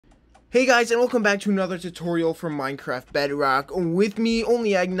Hey guys, and welcome back to another tutorial from Minecraft Bedrock. With me,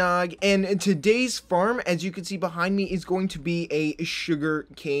 only Eggnog, and today's farm, as you can see behind me, is going to be a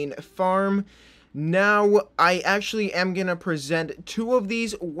sugarcane farm. Now, I actually am going to present two of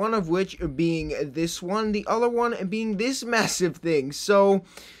these, one of which being this one, the other one being this massive thing. So,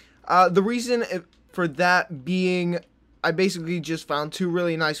 the reason for that being, I basically just found two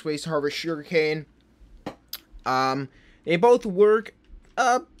really nice ways to harvest sugarcane. They both work,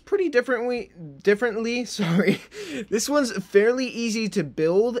 pretty differently, sorry. This one's fairly easy to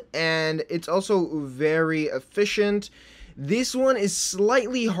build, and it's also very efficient. This one is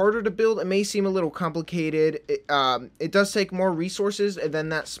slightly harder to build. It may seem a little complicated. It does take more resources than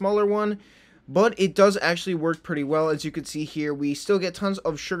that smaller one, but it does actually work pretty well. As you can see here, we still get tons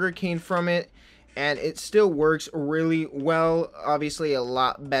of sugarcane from it, and it still works really well. Obviously a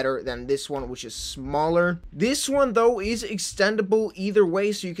lot better than this one, which is smaller. This one though is extendable either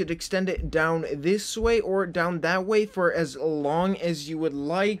way, so you could extend it down this way or down that way for as long as you would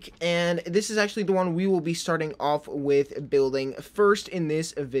like. And this is actually the one we will be starting off with building first in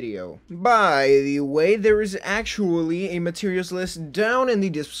this video. By the way, there is actually a materials list down in the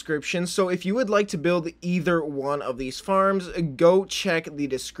description, so if you would like to build either one of these farms, go check the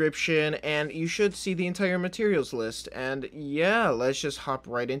description and you should see the entire materials list. And yeah, let's just hop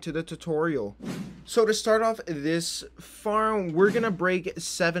right into the tutorial. So to start off this farm, we're gonna break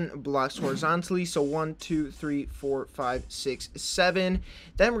 7 blocks horizontally. So 1, 2, 3, 4, 5, 6, 7.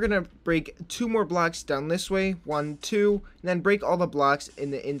 Then we're gonna break 2 more blocks down this way, 1, 2, and then break all the blocks in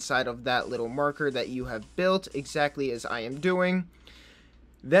the inside of that little marker that you have built, exactly as I am doing.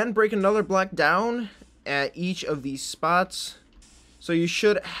 Then break another block down at each of these spots. So you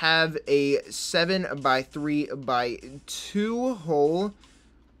should have a 7 by 3 by 2 hole,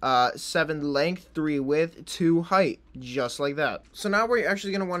 7 length, 3 width, 2 height, just like that. So now what you're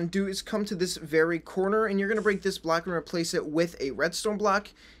actually going to want to do is come to this very corner, and you're going to break this block and replace it with a redstone block.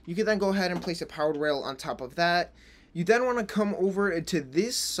 You can then go ahead and place a powered rail on top of that. You then want to come over to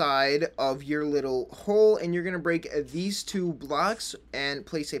this side of your little hole, and you're going to break these 2 blocks and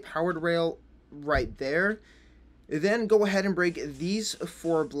place a powered rail right there. Then go ahead and break these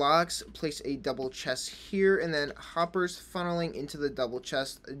 4 blocks, place a double chest here, and then hoppers funneling into the double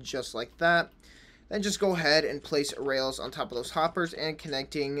chest just like that. Then just go ahead and place rails on top of those hoppers and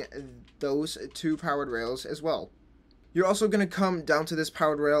connecting those 2 powered rails as well. You're also going to come down to this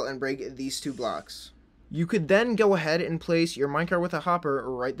powered rail and break these 2 blocks. You could then go ahead and place your minecart with a hopper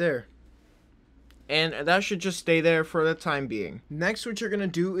right there. And that should just stay there for the time being. Next, what you're going to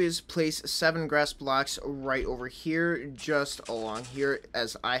do is place 7 grass blocks right over here, just along here,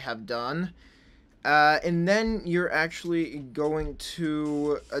 as I have done. And then you're actually going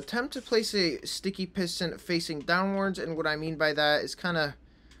to attempt to place a sticky piston facing downwards. And what I mean by that is kind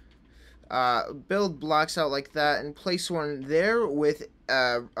of build blocks out like that and place one there with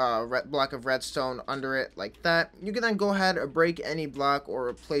a block of redstone under it like that. You can then go ahead and break any block or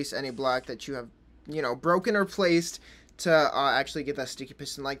replace any block that you have, broken or placed to actually get that sticky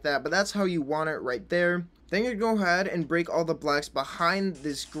piston like that. But that's how you want it right there. Then you go ahead and break all the blocks behind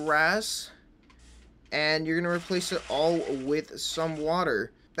this grass, and you're going to replace it all with some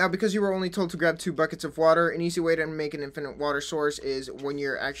water. Now, because you were only told to grab 2 buckets of water, an easy way to make an infinite water source is when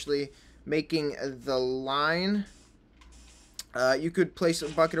you're actually making the line. You could place a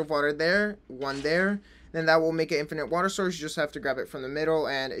bucket of water there, one there. Then that will make an infinite water source. You just have to grab it from the middle,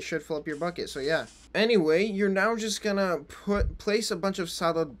 and it should fill up your bucket. So yeah. Anyway, you're now just gonna place a bunch of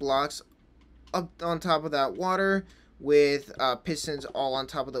solid blocks up on top of that water with pistons all on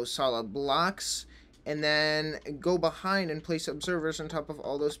top of those solid blocks, and then go behind and place observers on top of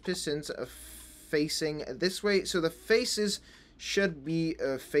all those pistons facing this way. So the faces should be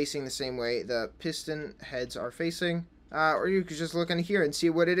facing the same way the piston heads are facing. Or you could just look in here and see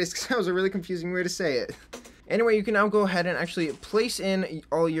what it is, because that was a really confusing way to say it. Anyway, you can now go ahead and actually place in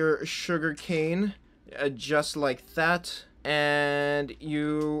all your sugar cane, just like that. And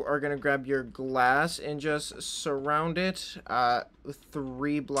you are going to grab your glass and just surround it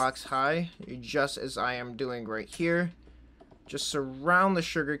 3 blocks high, just as I am doing right here. Just surround the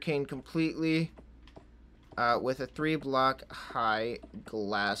sugar cane completely with a 3 block high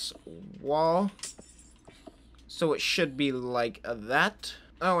glass wall. So it should be like that.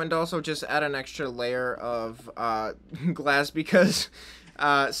 Oh, and also just add an extra layer of glass, because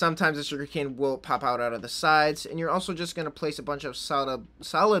sometimes the sugarcane will pop out of the sides. And you're also just going to place a bunch of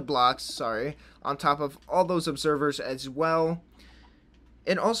solid blocks, on top of all those observers as well.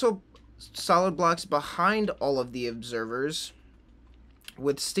 And also solid blocks behind all of the observers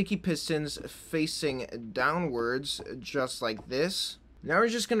with sticky pistons facing downwards, just like this. Now we're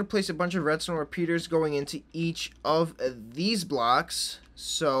just going to place a bunch of redstone repeaters going into each of these blocks.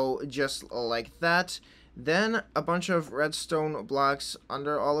 So just like that. Then a bunch of redstone blocks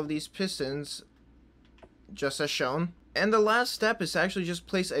under all of these pistons, just as shown. And the last step is to actually just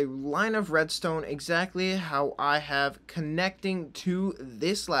place a line of redstone exactly how I have connecting to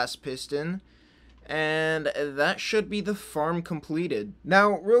this last piston. And that should be the farm completed.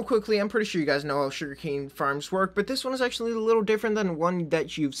 Now, real quickly, I'm pretty sure you guys know how sugarcane farms work, but this one is actually a little different than one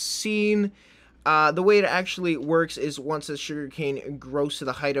that you've seen. The way it actually works is once the sugarcane grows to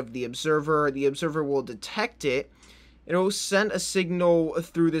the height of the observer will detect it. It'll send a signal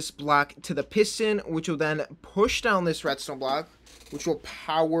through this block to the piston, which will then push down this redstone block, which will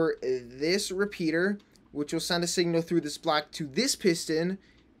power this repeater, which will send a signal through this block to this piston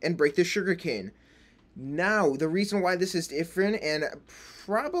and break the sugarcane. Now, the reason why this is different and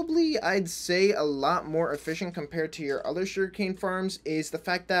probably I'd say a lot more efficient compared to your other sugarcane farms is the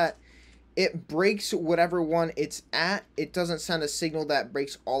fact that it breaks whatever one it's at. It doesn't send a signal that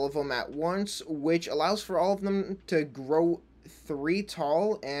breaks all of them at once, which allows for all of them to grow 3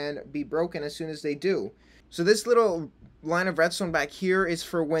 tall and be broken as soon as they do. So this little line of redstone back here is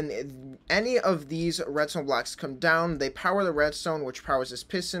for when any of these redstone blocks come down, they power the redstone, which powers this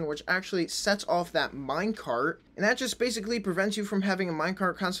piston, which actually sets off that minecart, and that just basically prevents you from having a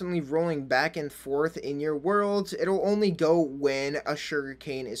minecart constantly rolling back and forth in your world. It'll only go when a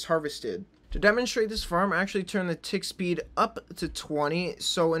sugarcane is harvested. To demonstrate this farm, I actually turn the tick speed up to 20,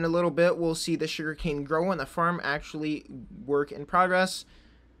 so in a little bit we'll see the sugarcane grow and the farm actually work in progress.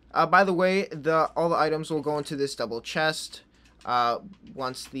 By the way, all the items will go into this double chest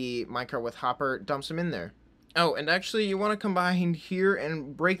once the minecart with hopper dumps them in there. Oh, and actually you want to come behind here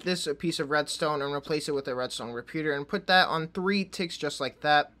and break this piece of redstone and replace it with a redstone repeater and put that on 3 ticks just like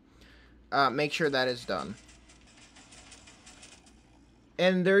that. Make sure that is done.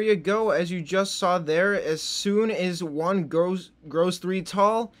 And there you go, as you just saw there, as soon as one grows 3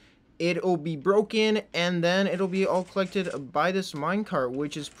 tall, it'll be broken, and then it'll be all collected by this minecart,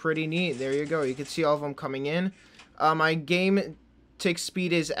 which is pretty neat. There you go. You can see all of them coming in. My game tick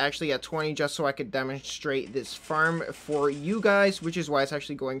speed is actually at 20, just so I could demonstrate this farm for you guys, which is why it's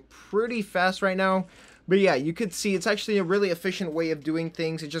actually going pretty fast right now. But yeah, you could see it's actually a really efficient way of doing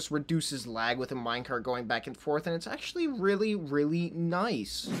things. It just reduces lag with a minecart going back and forth, and it's actually really, really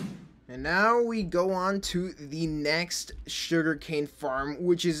nice. And now we go on to the next sugarcane farm,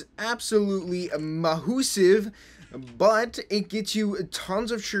 which is absolutely massive, but it gets you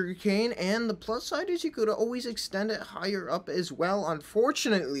tons of sugarcane, and the plus side is you could always extend it higher up as well.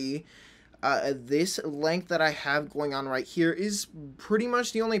 Unfortunately, this length that I have going on right here is pretty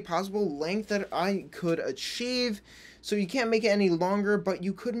much the only possible length that I could achieve, so you can't make it any longer, but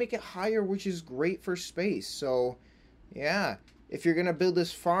you could make it higher, which is great for space. So yeah, if you're gonna build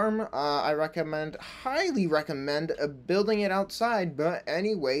this farm, I highly recommend building it outside. But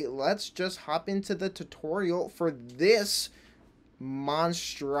anyway, let's just hop into the tutorial for this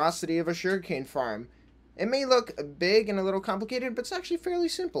monstrosity of a sugarcane farm. It may look big and a little complicated, but it's actually fairly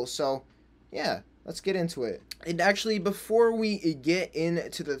simple. So yeah, let's get into it. And actually, before we get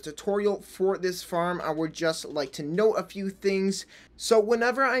into the tutorial for this farm, I would just like to note a few things. So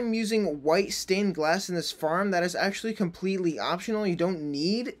whenever I'm using white stained glass in this farm, that is actually completely optional. You don't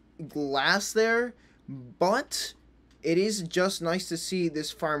need glass there, but it is just nice to see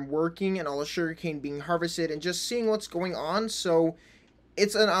this farm working and all the sugarcane being harvested and just seeing what's going on. So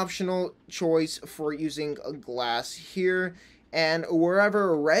it's an optional choice for using a glass here. And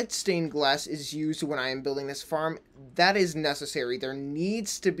wherever red stained glass is used when I am building this farm, that is necessary. There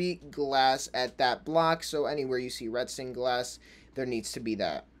needs to be glass at that block. So anywhere you see red stained glass, there needs to be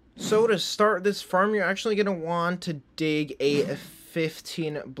that. So to start this farm, you're actually going to want to dig a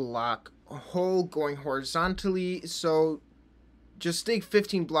 15 block hole going horizontally. So just dig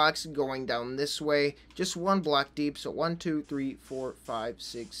 15 blocks going down this way, just 1 block deep. So 1, 2, 3, 4, 5,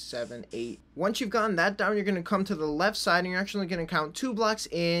 6, 7, 8. Once you've gotten that down, you're going to come to the left side and you're actually going to count 2 blocks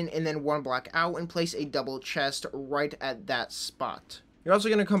in and then 1 block out and place a double chest right at that spot. You're also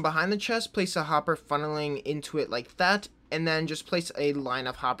going to come behind the chest, place a hopper funneling into it like that, and then just place a line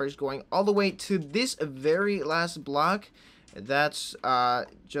of hoppers going all the way to this very last block. That's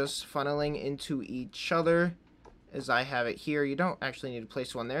just funneling into each other. As I have it here. You don't actually need to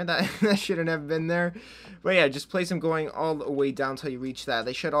place one there. That shouldn't have been there. But yeah, just place them going all the way down until you reach that.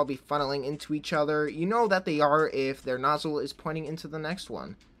 They should all be funneling into each other. You know that they are if their nozzle is pointing into the next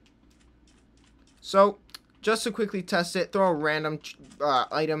one. So, just to quickly test it, throw a random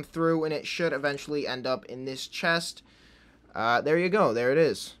item through and it should eventually end up in this chest. There you go. There it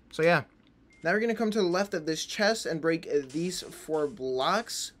is. So yeah. Now we're going to come to the left of this chest and break these 4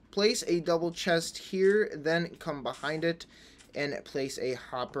 blocks. Place a double chest here, then come behind it and place a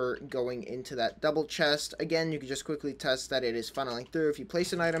hopper going into that double chest. Again, you can just quickly test that it is funneling through if you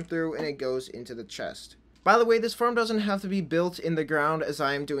place an item through and it goes into the chest. By the way, this farm doesn't have to be built in the ground as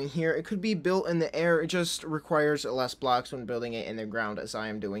I am doing here. It could be built in the air. It just requires less blocks when building it in the ground as I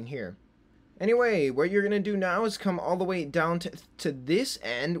am doing here. Anyway, what you're going to do now is come all the way down to this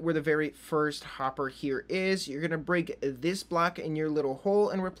end where the very first hopper here is. You're going to break this block in your little hole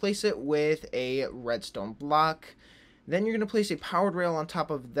and replace it with a redstone block. Then you're going to place a powered rail on top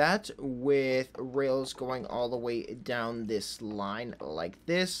of that with rails going all the way down this line like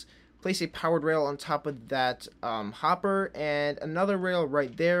this. Place a powered rail on top of that hopper and another rail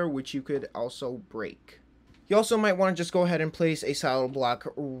right there, which you could also break. You also might want to just go ahead and place a solid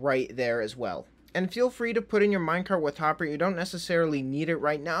block right there as well. And feel free to put in your minecart with hopper. You don't necessarily need it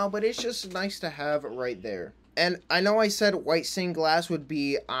right now, but it's just nice to have right there. And I know I said white stained glass would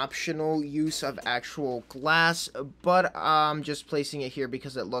be optional use of actual glass, but I'm just placing it here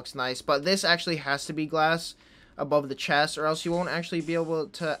because it looks nice. But this actually has to be glass above the chest, or else you won't actually be able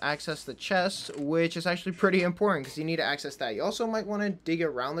to access the chest, which is actually pretty important because you need to access that. You also might want to dig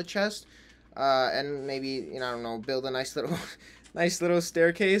around the chest and maybe, you know, I don't know, build a nice little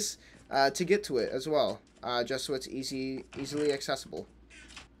staircase to get to it as well, just so it's easily accessible.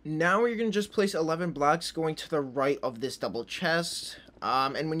 Now you're going to just place 11 blocks going to the right of this double chest,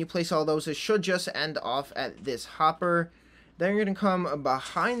 and when you place all those, it should just end off at this hopper. Then you're going to come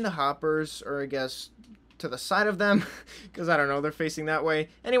behind the hoppers, or I guess to the side of them, because I don't know, they're facing that way.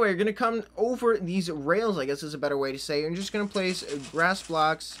 Anyway, you're going to come over these rails, I guess is a better way to say. You're just going to place grass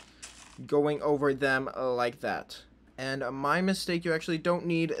blocks going over them like that. And my mistake, you actually don't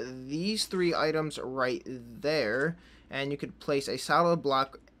need these 3 items right there, and you could place a solid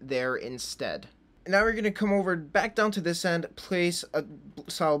block there instead. Now we're going to come over back down to this end, place a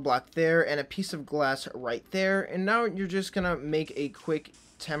solid block there and a piece of glass right there, and now you're just going to make a quick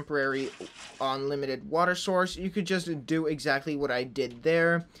temporary unlimited water source. You could just do exactly what I did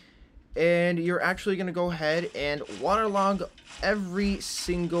there, and you're actually going to go ahead and waterlog every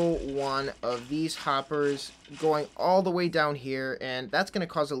single one of these hoppers going all the way down here, and that's going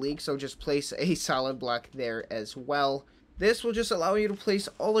to cause a leak, so just place a solid block there as well. This will just allow you to place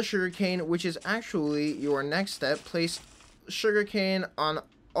all the sugarcane, which is actually your next step. Place sugarcane on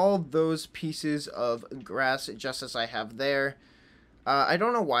all those pieces of grass, just as I have there. I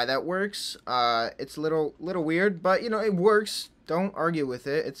don't know why that works. It's a little weird, but you know, it works. Don't argue with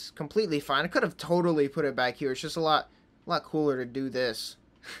it. It's completely fine. I could have totally put it back here. It's just a lot cooler to do this.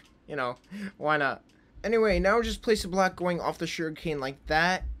 You know, why not? Anyway, now just place a block going off the sugarcane like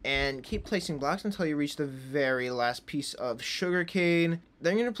that, and keep placing blocks until you reach the very last piece of sugarcane.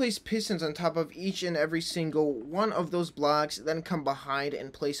 Then you're going to place pistons on top of each and every single one of those blocks, then come behind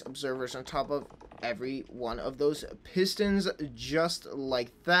and place observers on top of every one of those pistons, just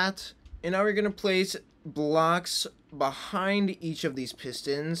like that. And now we're going to place blocks behind each of these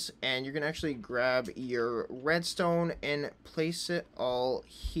pistons, and you're going to actually grab your redstone and place it all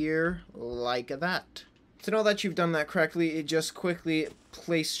here like that. To know that you've done that correctly, it just quickly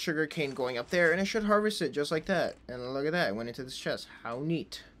place sugarcane going up there, and it should harvest it just like that. And look at that, it went into this chest. How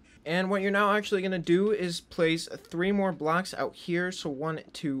neat. And what you're now actually going to do is place 3 more blocks out here. So 1,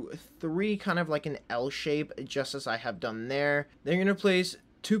 2, 3, kind of like an L shape, just as I have done there. Then you're going to place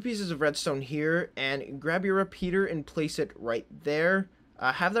 2 pieces of redstone here, and grab your repeater and place it right there.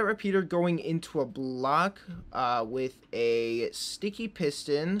 Have that repeater going into a block with a sticky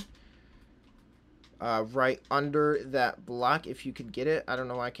piston right under that block, if you could get it. I don't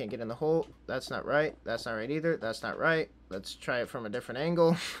know why I can't get in the hole. That's not right. That's not right either. That's not right. Let's try it from a different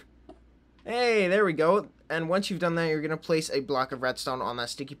angle. Hey, there we go. And once you've done that, you're going to place a block of redstone on that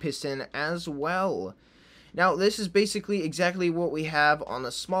sticky piston as well. Now, this is basically exactly what we have on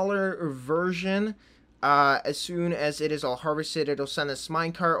the smaller version. As soon as it is all harvested, it'll send this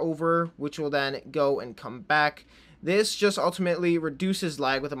minecart over, which will then go and come back. This just ultimately reduces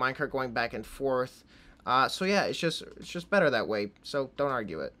lag with the minecart going back and forth. So yeah, it's just better that way. So don't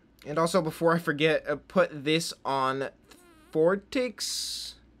argue it. And also, before I forget, put this on 4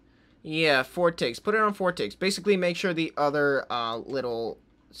 ticks. Yeah, 4 ticks. Put it on 4 ticks. Basically, make sure the other little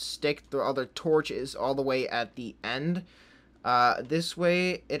stick, the other torch, is all the way at the end. This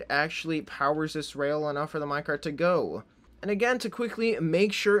way, it actually powers this rail enough for the minecart to go. And again, to quickly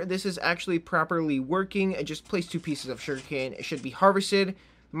make sure this is actually properly working, just place 2 pieces of sugarcane. It should be harvested.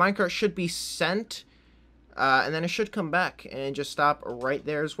 The minecart should be sent. And then it should come back and just stop right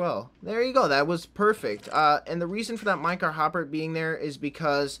there as well. There you go. That was perfect. And the reason for that minecart hopper being there is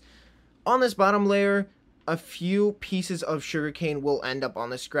because On this bottom layer, a few pieces of sugarcane will end up on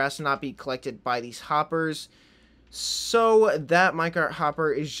this grass and not be collected by these hoppers. So that minecart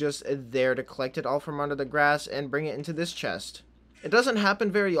hopper is just there to collect it all from under the grass and bring it into this chest. It doesn't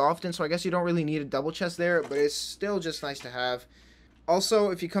happen very often, so I guess you don't really need a double chest there, but it's still just nice to have. Also,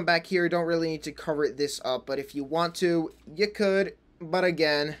 if you come back here, you don't really need to cover this up, but if you want to, you could. But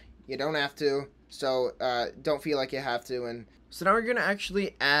again, you don't have to, so don't feel like you have to. And so now we're going to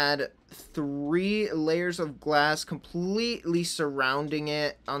actually add 3 layers of glass completely surrounding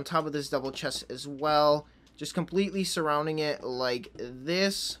it on top of this double chest as well. Just completely surrounding it like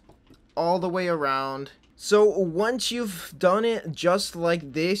this all the way around. So once you've done it just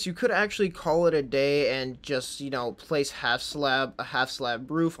like this, you could actually call it a day and just, you know, place a half slab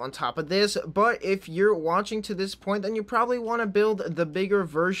roof on top of this. But if you're watching to this point, then you probably want to build the bigger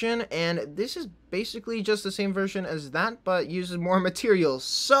version, and this is basically just the same version as that, but uses more materials.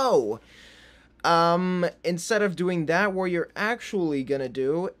 So instead of doing that, what you're actually gonna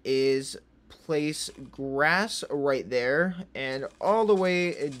do is place grass right there and all the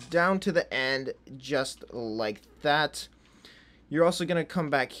way down to the end, just like that. You're also going to come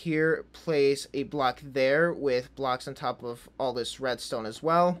back here, place a block there with blocks on top of all this redstone as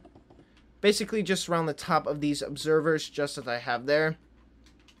well. Basically just around the top of these observers, just as I have there.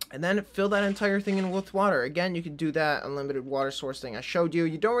 And then fill that entire thing in with water. Again, you could do that unlimited water source thing I showed you.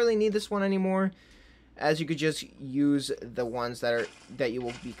 You don't really need this one anymore, as you could just use the ones that you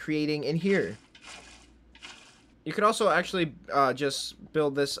will be creating in here. You could also actually just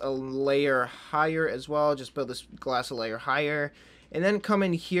build this a layer higher as well. Just build this glass a layer higher. And then come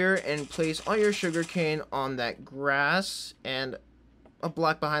in here and place all your sugarcane on that grass. And a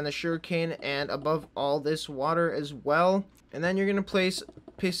block behind the sugarcane and above all this water as well. And then you're going to place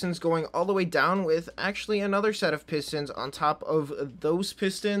pistons going all the way down with actually another set of pistons on top of those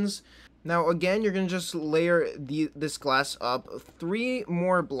pistons. Now again, you're going to just layer this glass up 3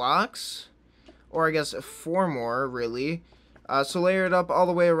 more blocks, or I guess 4 more really. So layer it up all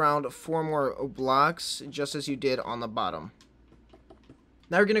the way around 4 more blocks, just as you did on the bottom.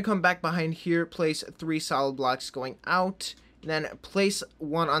 Now we're going to come back behind here, place 3 solid blocks going out, and then place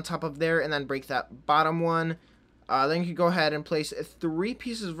 1 on top of there, and then break that bottom one. Then you can go ahead and place 3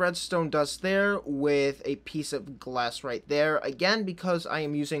 pieces of redstone dust there with a piece of glass right there. Again, because I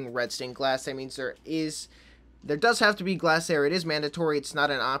am using redstone glass, that means there does have to be glass there. It is mandatory. It's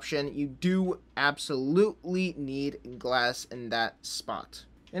not an option. You do absolutely need glass in that spot.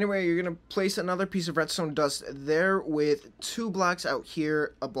 Anyway, you're going to place another piece of redstone dust there with 2 blocks out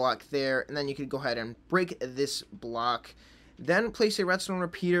here, a block there, and then you could go ahead and break this block. Then place a redstone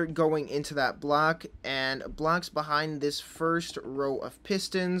repeater going into that block and blocks behind this first row of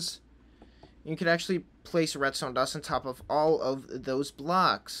pistons. You could actually place redstone dust on top of all of those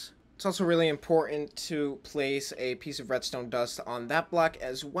blocks. It's also really important to place a piece of redstone dust on that block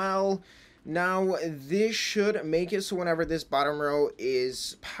as well. Now, this should make it so whenever this bottom row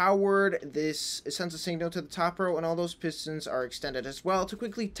is powered, this sends a signal to the top row and all those pistons are extended as well. To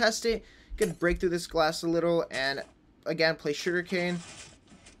quickly test it, you can break through this glass a little and again place sugarcane.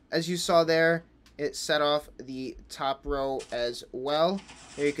 As you saw there, it set off the top row as well.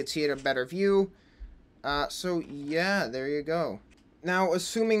 There you can see it in a better view. So yeah, there you go. Now,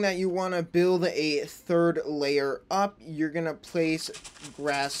 assuming that you want to build a 3rd layer up, you're going to place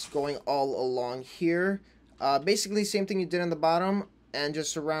grass going all along here. Basically, same thing you did on the bottom, and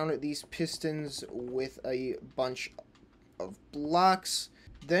just surround these pistons with a bunch of blocks.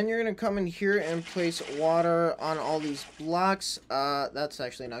 Then you're going to come in here and place water on all these blocks. That's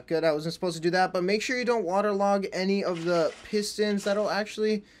actually not good. I wasn't supposed to do that, but make sure you don't waterlog any of the pistons. That'll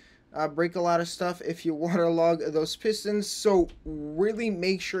actually break a lot of stuff if you waterlog those pistons, so really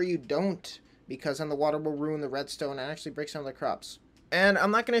make sure you don't, because then the water will ruin the redstone and actually break some of the crops. And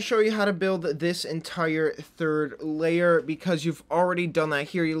I'm not going to show you how to build this entire 3rd layer because you've already done that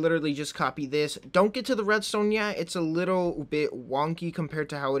here. You literally just copy this. Don't get to the redstone yet. It's a little bit wonky compared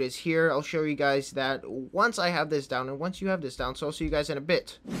to how it is here. I'll show you guys that once I have this down and once you have this down, so I'll see you guys in a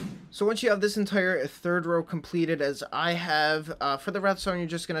bit. So once you have this entire 3rd row completed as I have, for the redstone, you're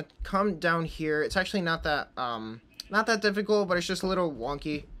just going to come down here. It's actually not that difficult, but it's just a little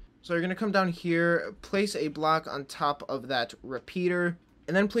wonky. So you're going to come down here, place a block on top of that repeater,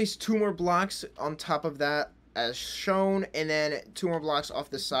 and then place 2 more blocks on top of that as shown, and then 2 more blocks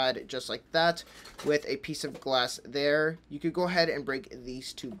off the side just like that with a piece of glass there. You could go ahead and break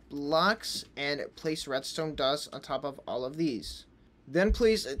these 2 blocks and place redstone dust on top of all of these. Then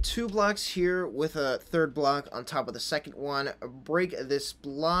place 2 blocks here with a 3rd block on top of the 2nd one. Break this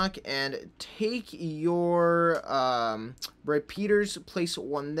block and take your repeaters, place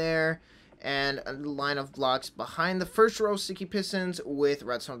 1 there. and a line of blocks behind the first row of sticky pistons with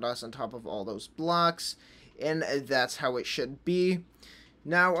redstone dust on top of all those blocks, and that's how it should be.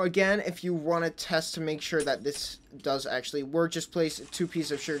 Now again, if you want to test to make sure that this does actually work, just place 2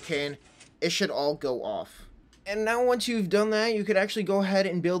 pieces of sugarcane. It should all go off. And now once you've done that, you could actually go ahead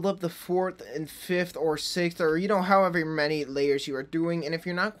and build up the 4th and 5th or 6th, or however many layers you are doing. And if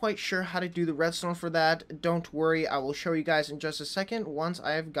you're not quite sure how to do the redstone for that, don't worry, I will show you guys in just a second once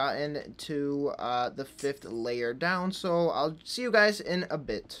I've gotten to the 5th layer down. So I'll see you guys in a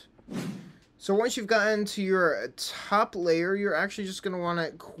bit. So once you've gotten to your top layer, you're actually just going to want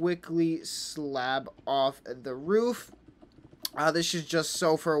to quickly slab off the roof. This is just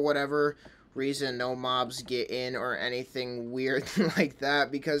so for whatever reason no mobs get in or anything weird like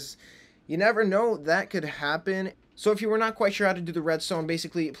that, because you never know, that could happen. So if you were not quite sure how to do the redstone,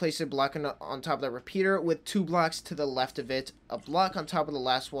 basically place a block on top of the repeater with 2 blocks to the left of it, a block on top of the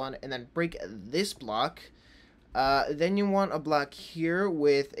last one, and then break this block. Then you want a block here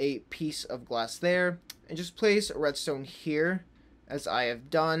with a piece of glass there, and just place a redstone here, as I have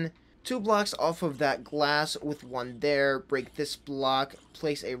done. 2 blocks off of that glass with 1 there, break this block,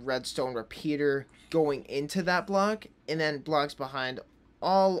 place a redstone repeater going into that block, and then blocks behind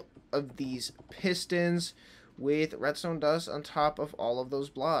all of these pistons with redstone dust on top of all of those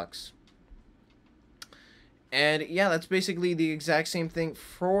blocks. And yeah, that's basically the exact same thing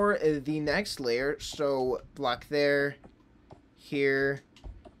for the next layer. So block there, here,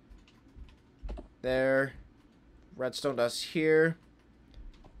 there, redstone dust here,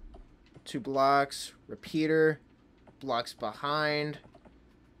 2 blocks, repeater, blocks behind,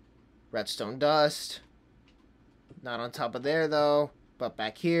 redstone dust, not on top of there though, but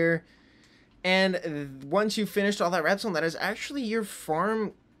back here. And once you've finished all that redstone, that is actually your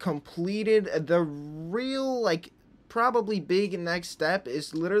farm completed. The real, probably big next step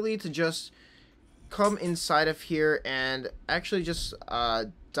is literally to just come inside of here and actually just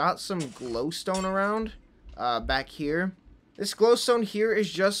dot some glowstone around back here. This glowstone here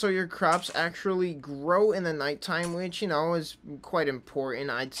is just so your crops actually grow in the nighttime, which, is quite important,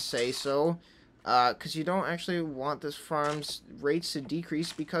 I'd say so. Because you don't actually want this farm's rates to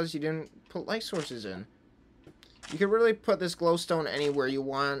decrease because you didn't put light sources in. You can really put this glowstone anywhere you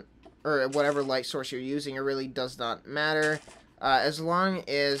want, or whatever light source you're using. It really does not matter, as long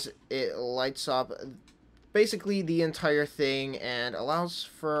as it lights up basically the entire thing and allows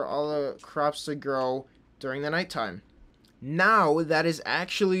for all the crops to grow during the nighttime. Now that is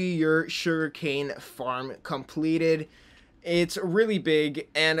actually your sugarcane farm completed. It's really big,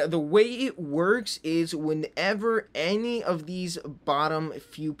 and the way it works is whenever any of these bottom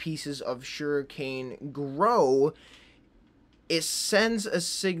few pieces of sugarcane grow, it sends a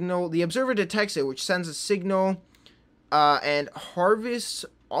signal. The observer detects it, which sends a signal and harvests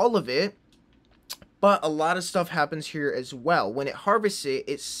all of it. But a lot of stuff happens here as well. When it harvests it,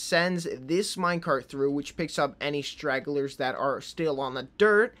 it sends this minecart through, which picks up any stragglers that are still on the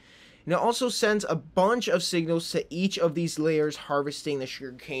dirt. And it also sends a bunch of signals to each of these layers, harvesting the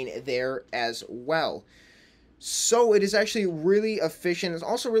sugarcane there as well. So it is actually really efficient. It's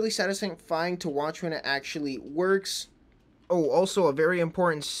also really satisfying to watch when it actually works. Oh, also a very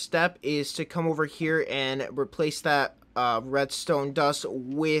important step is to come over here and replace that redstone dust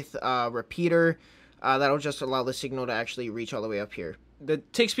with repeater. That'll just allow the signal to actually reach all the way up here. The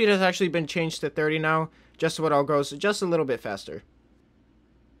tick speed has actually been changed to 30 now, just so it all goes just a little bit faster.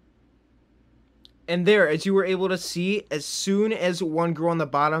 And there, as you were able to see, as soon as one grew on the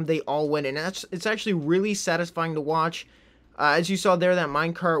bottom, they all went. And it's actually really satisfying to watch. As you saw there, that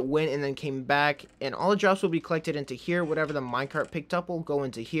minecart went and then came back. And all the drops will be collected into here. Whatever the minecart picked up will go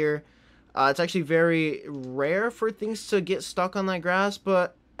into here. It's actually very rare for things to get stuck on that grass,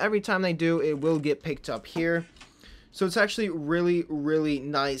 but every time they do, it will get picked up here. So it's actually really, really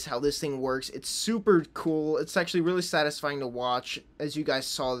nice how this thing works. It's super cool. It's actually really satisfying to watch, as you guys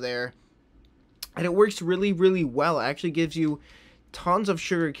saw there. And it works really, really well. It actually gives you tons of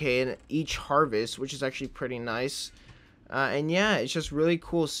sugarcane each harvest, which is actually pretty nice. And yeah, it's just really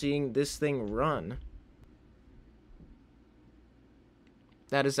cool seeing this thing run.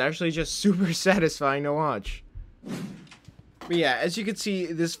 That is actually just super satisfying to watch. But yeah, as you can see,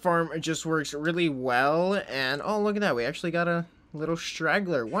 this farm just works really well. And oh, look at that. We actually got a little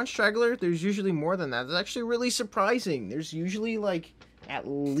straggler. One straggler, there's usually more than that. That's actually really surprising. There's usually like at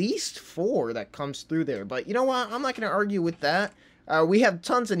least 4 that comes through there. But you know what? I'm not going to argue with that. We have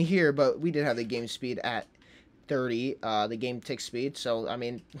tons in here, but we did have the game speed at 30, the game tick speed. So, I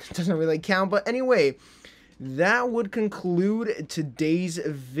mean, it doesn't really count. But anyway, that would conclude today's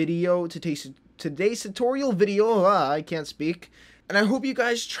video, today's tutorial video. I can't speak. And I hope you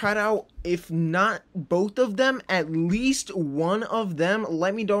guys tried out, if not both of them, at least one of them.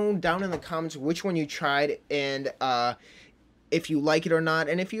 Let me know down in the comments which one you tried, and if you like it or not.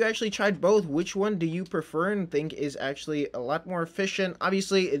 And if you actually tried both, which one do you prefer and think is actually a lot more efficient?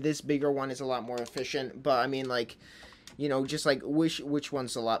 Obviously, this bigger one is a lot more efficient, but I mean, like, you know, just like which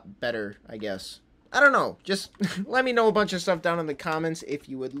one's a lot better, I guess. I don't know. Just let me know a bunch of stuff down in the comments if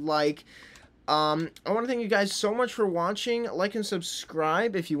you would like. I want to thank you guys so much for watching. Like and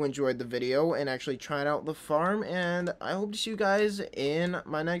subscribe if you enjoyed the video and actually tried out the farm. And I hope to see you guys in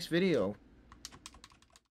my next video.